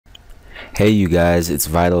Hey you guys, it's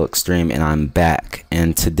Vital Extreme and I'm back,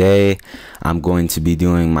 and today I'm going to be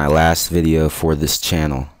doing my last video for this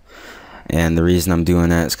channel. And the reason I'm doing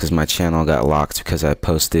that is because my channel got locked because I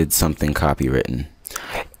posted something copywritten.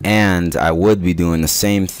 And I would be doing the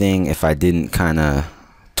same thing if I didn't kind of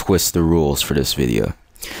twist the rules for this video.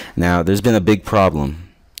 Now there's been a big problem.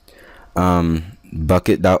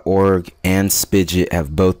 Bukkit.org and Spidget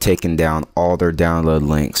have both taken down all their download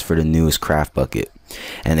links for the newest CraftBukkit,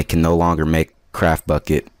 and it can no longer make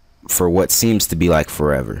CraftBukkit for what seems to be like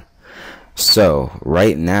forever. So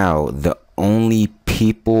right now the only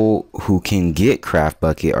people who can get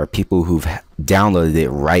CraftBukkit are people who've downloaded it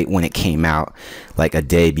right when it came out, like a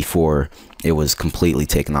day before it was completely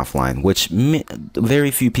taken offline, which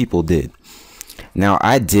very few people did. Now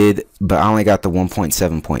I did, but I only got the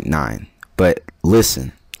 1.7.9. But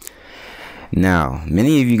listen, now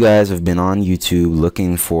many of you guys have been on YouTube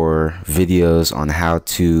looking for videos on how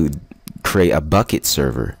to create a Bukkit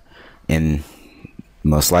server, and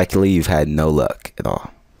most likely you've had no luck at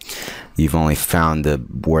all. You've only found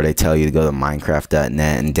where they tell you to go to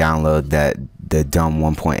minecraft.net and download the dumb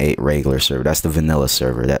 1.8 regular server. That's the vanilla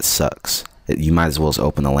server. That sucks. You might as well just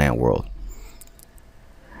open the LAN world.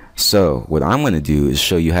 So what I'm going to do is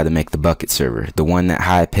show you how to make the Bukkit server, the one that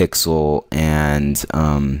Hypixel and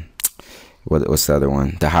what's the other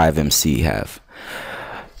one, the Hive MC have.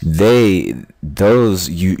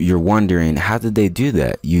 You're wondering, how did they do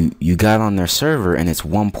that? You got on their server and it's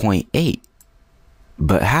 1.8,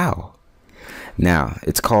 but how? Now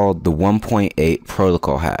it's called the 1.8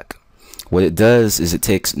 protocol hack. What it does is it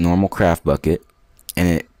takes normal CraftBukkit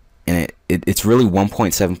and it's really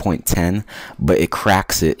 1.7.10, but it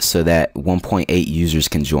cracks it so that 1.8 users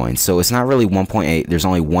can join. So it's not really 1.8. There's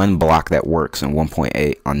only one block that works in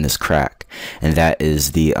 1.8 on this crack, and that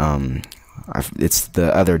is the it's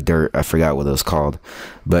the other dirt. I forgot what it was called,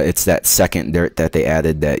 but it's that second dirt that they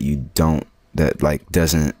added that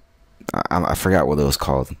doesn't. I forgot what it was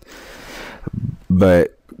called,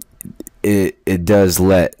 but it does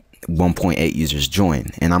let 1.8 users join,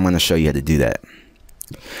 and I'm going to show you how to do that.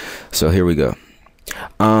 So here we go.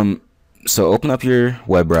 So open up your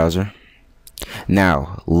web browser.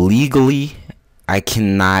 Now legally I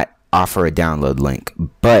cannot offer a download link,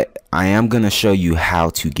 but I am going to show you how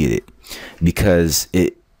to get it, because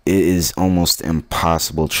it is almost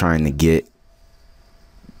impossible trying to get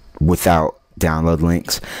without download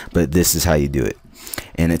links, but this is how you do it.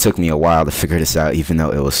 And it took me a while to figure this out, even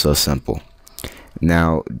though it was so simple.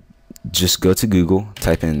 Now just go to Google,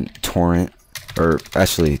 type in torrent, or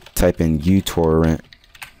actually type in uTorrent,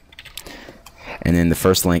 and then the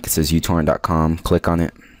first link, it says uTorrent.com. Click on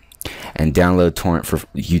it and download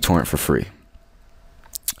uTorrent for free.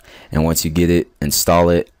 And once you get it, install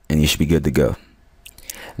it, and you should be good to go.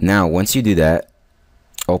 Now once you do that,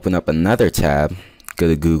 open up another tab, go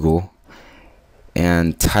to Google,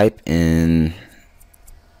 and type in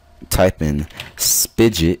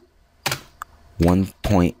Spidget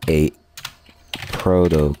 1.8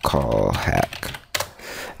 protocol hack.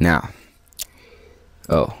 Now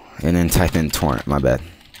and then type in torrent. My bad.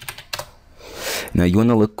 Now you want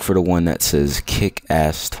to look for the one that says kick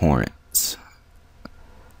ass torrents.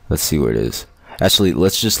 Let's see where it is. Actually,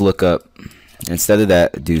 let's just look up, instead of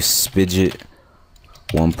that, do Spidget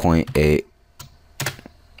 1.8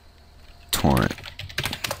 torrent.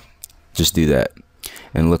 Just do that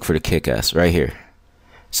and look for the kick ass right here.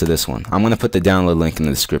 So this one, I'm going to put the download link in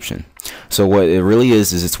the description. So what it really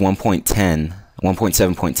is it's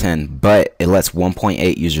 1.7.10, but it lets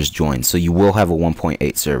 1.8 users join. So you will have a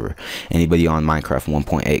 1.8 server. Anybody on Minecraft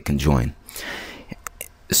 1.8 can join.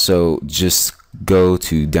 So just go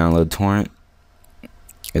to download torrent.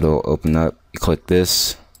 It'll open up. You click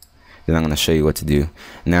this. Then I'm going to show you what to do.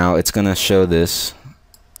 Now it's going to show this,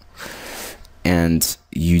 and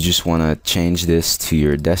you just want to change this to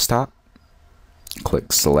your desktop.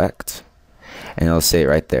 Click select, and it'll say it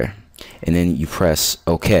right there, and then you press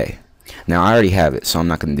OK. Now I already have it, so I'm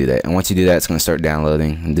not going to do that. And once you do that, it's going to start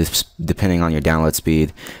downloading, and this, depending on your download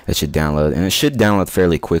speed, it should download, and it should download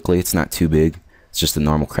fairly quickly. It's not too big. It's just a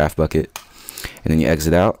normal CraftBukkit. And then you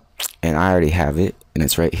exit out, and I already have it, and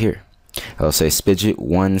it's right here. It'll say Spidget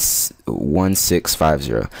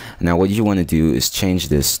 1650. Now what you want to do is change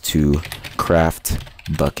this to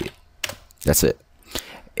CraftBukkit. That's it.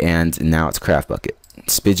 And now it's CraftBukkit.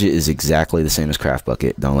 Spidget is exactly the same as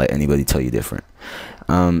CraftBukkit. Don't let anybody tell you different.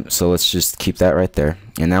 So let's just keep that right there.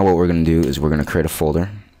 And now what we're going to do is we're going to create a folder.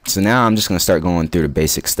 So now I'm just going to start going through the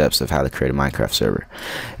basic steps of how to create a Minecraft server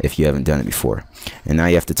if you haven't done it before. And now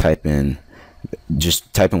you have to type in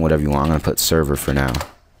whatever you want. I'm going to put server for now.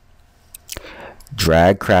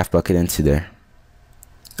 Drag CraftBukkit into there.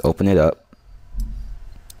 Open it up.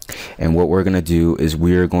 And what we're going to do is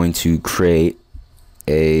we're going to create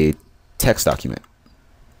a text document.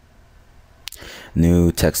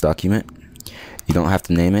 New text document. You don't have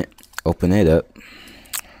to name it. Open it up.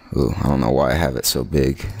 Ooh, I don't know why I have it so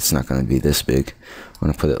big. It's not going to be this big. I'm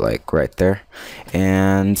going to put it like right there.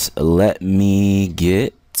 And let me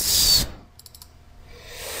get...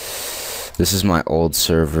 This is my old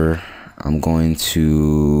server. I'm going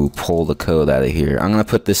to pull the code out of here. I'm going to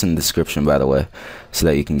put this in the description, by the way, so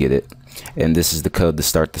that you can get it. And this is the code to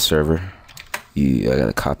start the server. I got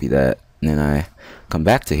to copy that. And then I come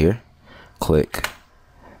back to here, click,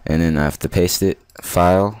 and then I have to paste it,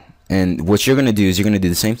 file. And what you're going to do is you're going to do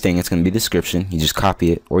the same thing. It's going to be description. You just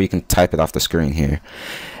copy it, or you can type it off the screen here.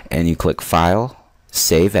 And you click File,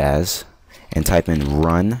 Save As, and type in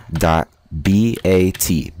run.bat,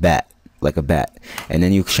 bat, like a bat. And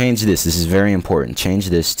then you change this. This is very important. Change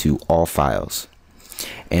this to all files.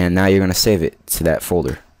 And now you're going to save it to that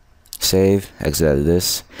folder. Save, exit out of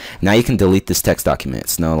this. Now you can delete this text document.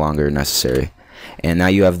 It's no longer necessary. And now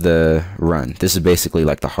you have the run. This is basically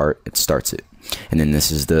like the heart. It starts it. And then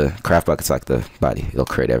this is the craft bucket's like the body. It'll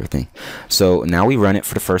create everything. So now we run it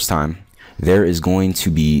for the first time. There is going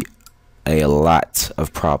to be a lot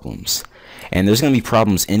of problems. And there's going to be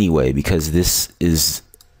problems anyway because this is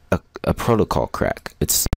a protocol crack.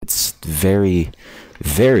 It's very,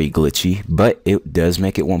 very glitchy, but it does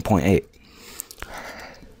make it 1.8.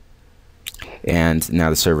 And now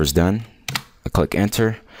the server's done. I click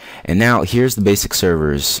enter. And now here's the basic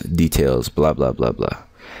server's details, blah, blah, blah, blah.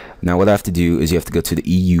 Now what I have to do is you have to go to the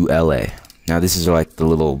EULA. Now this is like the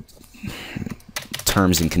little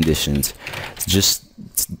terms and conditions. Just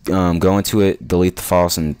go into it, delete the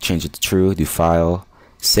false and change it to true. Do file,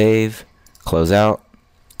 save, close out,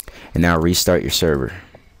 and now restart your server.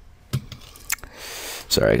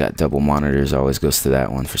 Sorry, I got double monitors. Always goes to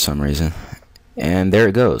that one for some reason. And there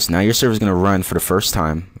it goes. Now your server is going to run for the first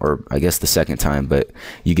time, or I guess the second time, but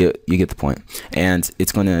you get the point. And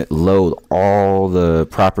it's going to load all the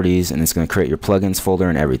properties, and it's going to create your plugins folder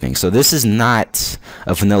and everything. So this is not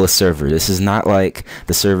a vanilla server. This is not like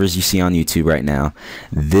the servers you see on YouTube right now.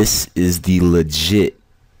 This is the legit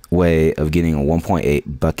way of getting a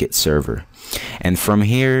 1.8 Bukkit server. And from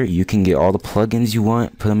here, you can get all the plugins you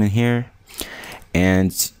want, put them in here,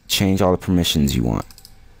 and change all the permissions you want.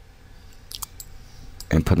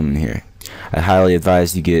 And put them in here. I highly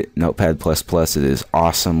advise you get Notepad++. It is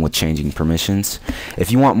awesome with changing permissions.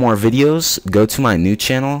 If you want more videos, go to my new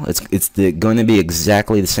channel. It's going to be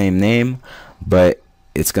exactly the same name, but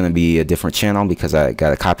it's going to be a different channel because I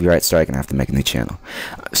got a copyright strike and I have to make a new channel.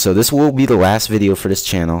 So this will be the last video for this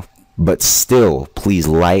channel, but still, please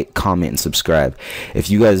like, comment, and subscribe. If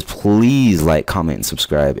you guys please like, comment, and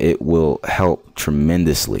subscribe, it will help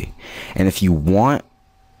tremendously. And if you want,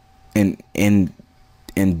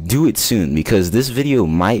 and do it soon, because this video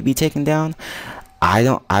might be taken down.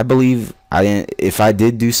 I believe I didn't. If I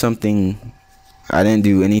did do something, I didn't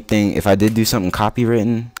do anything. If I did do something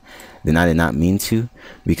copywritten, then I did not mean to,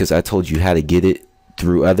 because I told you how to get it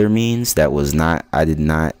through other means. That was not, I did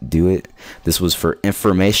not do it. This was for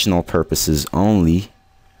informational purposes only.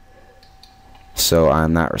 So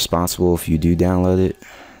I'm not responsible if you do download it.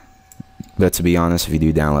 But to be honest, if you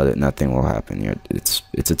do download it, nothing will happen. It's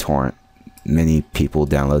a torrent. Many people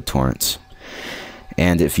download torrents,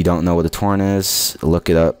 and if you don't know what a torrent is, look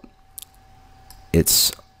it up.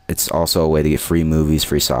 It's also a way to get free movies,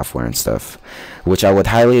 free software, and stuff, which I would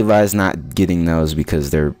highly advise not getting those, because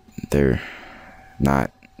they're not.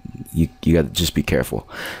 You got to just be careful.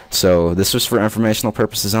 So this was for informational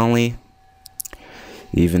purposes only,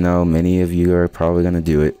 even though many of you are probably gonna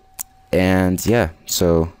do it. And yeah,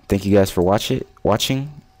 so thank you guys for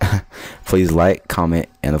watching. Please like, comment,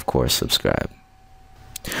 and of course subscribe.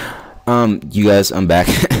 You guys, I'm back.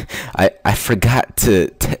 I forgot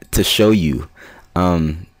to show you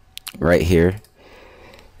right here.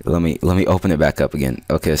 Let me open it back up again.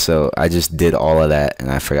 Okay, so I just did all of that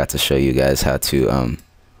and I forgot to show you guys how to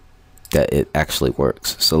that it actually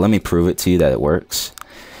works. So let me prove it to you that it works.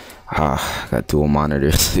 I got dual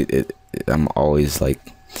monitors. I'm always like,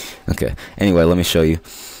 okay, anyway, let me show you.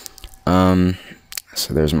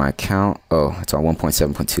 So there's my account. Oh, it's on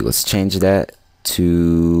 1.7.2. Let's change that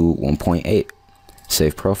to 1.8.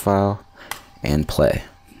 Save profile and play.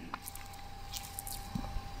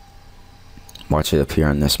 Watch it appear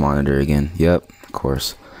on this monitor again. Yep, of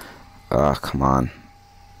course. Oh, come on.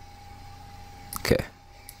 Okay.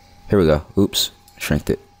 Here we go. Oops. Shrinked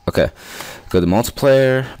it. Okay. Go to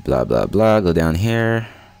multiplayer. Blah, blah, blah. Go down here.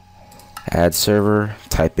 Add server.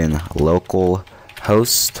 Type in local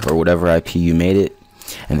host or whatever IP you made it.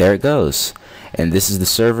 And there it goes. And this is the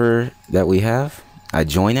server that we have. I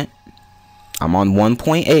join it. I'm on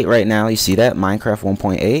 1.8 right now. You see that? Minecraft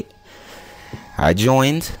 1.8. I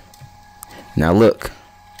joined. Now look.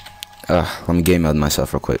 Let me game mode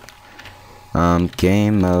myself real quick.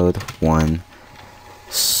 Game mode 1.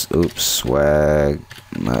 Oops, swag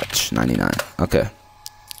much 99. Okay.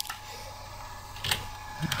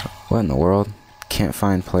 What in the world? Can't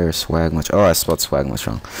find player swag much. Oh, I spelled swag much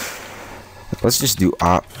wrong. Let's just do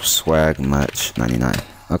op swag much 99.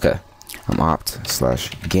 Okay. I'm opt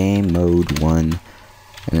 / game mode 1 and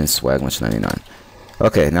then swag much 99.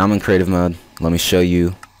 Okay, now I'm in creative mode. Let me show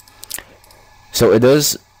you. So it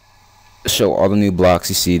does show all the new blocks.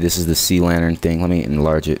 You see, this is the sea lantern thing. Let me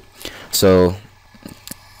enlarge it. So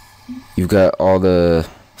you've got all the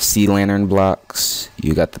sea lantern blocks,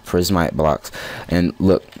 you got the prismite blocks, and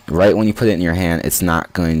look, right when you put it in your hand, it's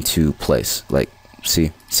not going to place. Like,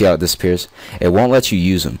 see how it disappears? It won't let you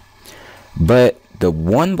use them. But the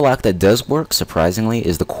one block that does work, surprisingly,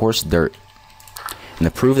 is the coarse dirt. And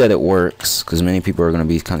to prove that it works, because many people are going to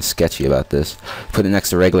be kind of sketchy about this, put it next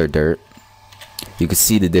to regular dirt. You can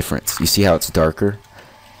see the difference. You see how it's darker?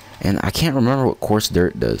 And I can't remember what coarse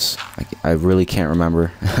dirt does. I really can't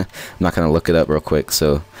remember. I'm not going to look it up real quick.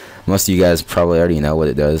 So most of you guys probably already know what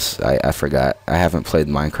it does. I forgot. I haven't played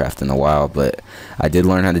Minecraft in a while, but I did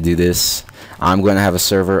learn how to do this. I'm going to have a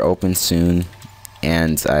server open soon,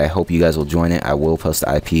 and I hope you guys will join it. I will post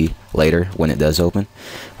the IP later when it does open,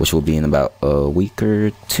 which will be in about a week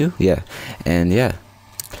or two. Yeah. And yeah.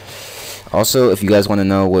 Also, if you guys want to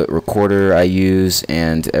know what recorder I use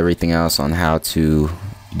and everything else on how to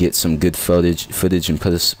get some good footage and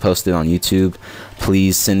post it on YouTube,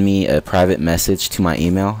 please send me a private message to my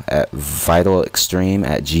email at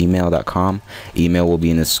vitalextreme@gmail.com. Email will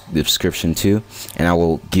be in the description too, and I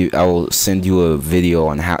will send you a video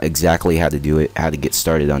on exactly how to do it, how to get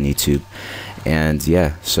started on YouTube. And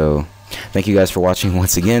yeah, so thank you guys for watching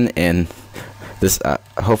once again, and this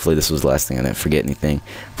hopefully this was the last thing. I didn't forget anything.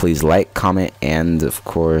 Please like, comment, and of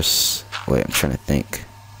course, wait, I'm trying to think.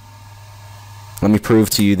 Let me prove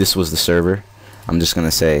to you this was the server. I'm just gonna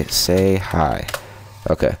say hi.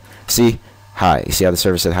 Okay. See? Hi. You see how the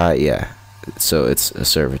server said hi? Yeah. So it's a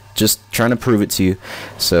server. Just trying to prove it to you.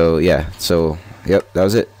 So yeah. So yep, that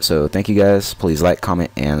was it. So thank you guys. Please like, comment,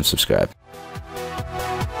 and subscribe.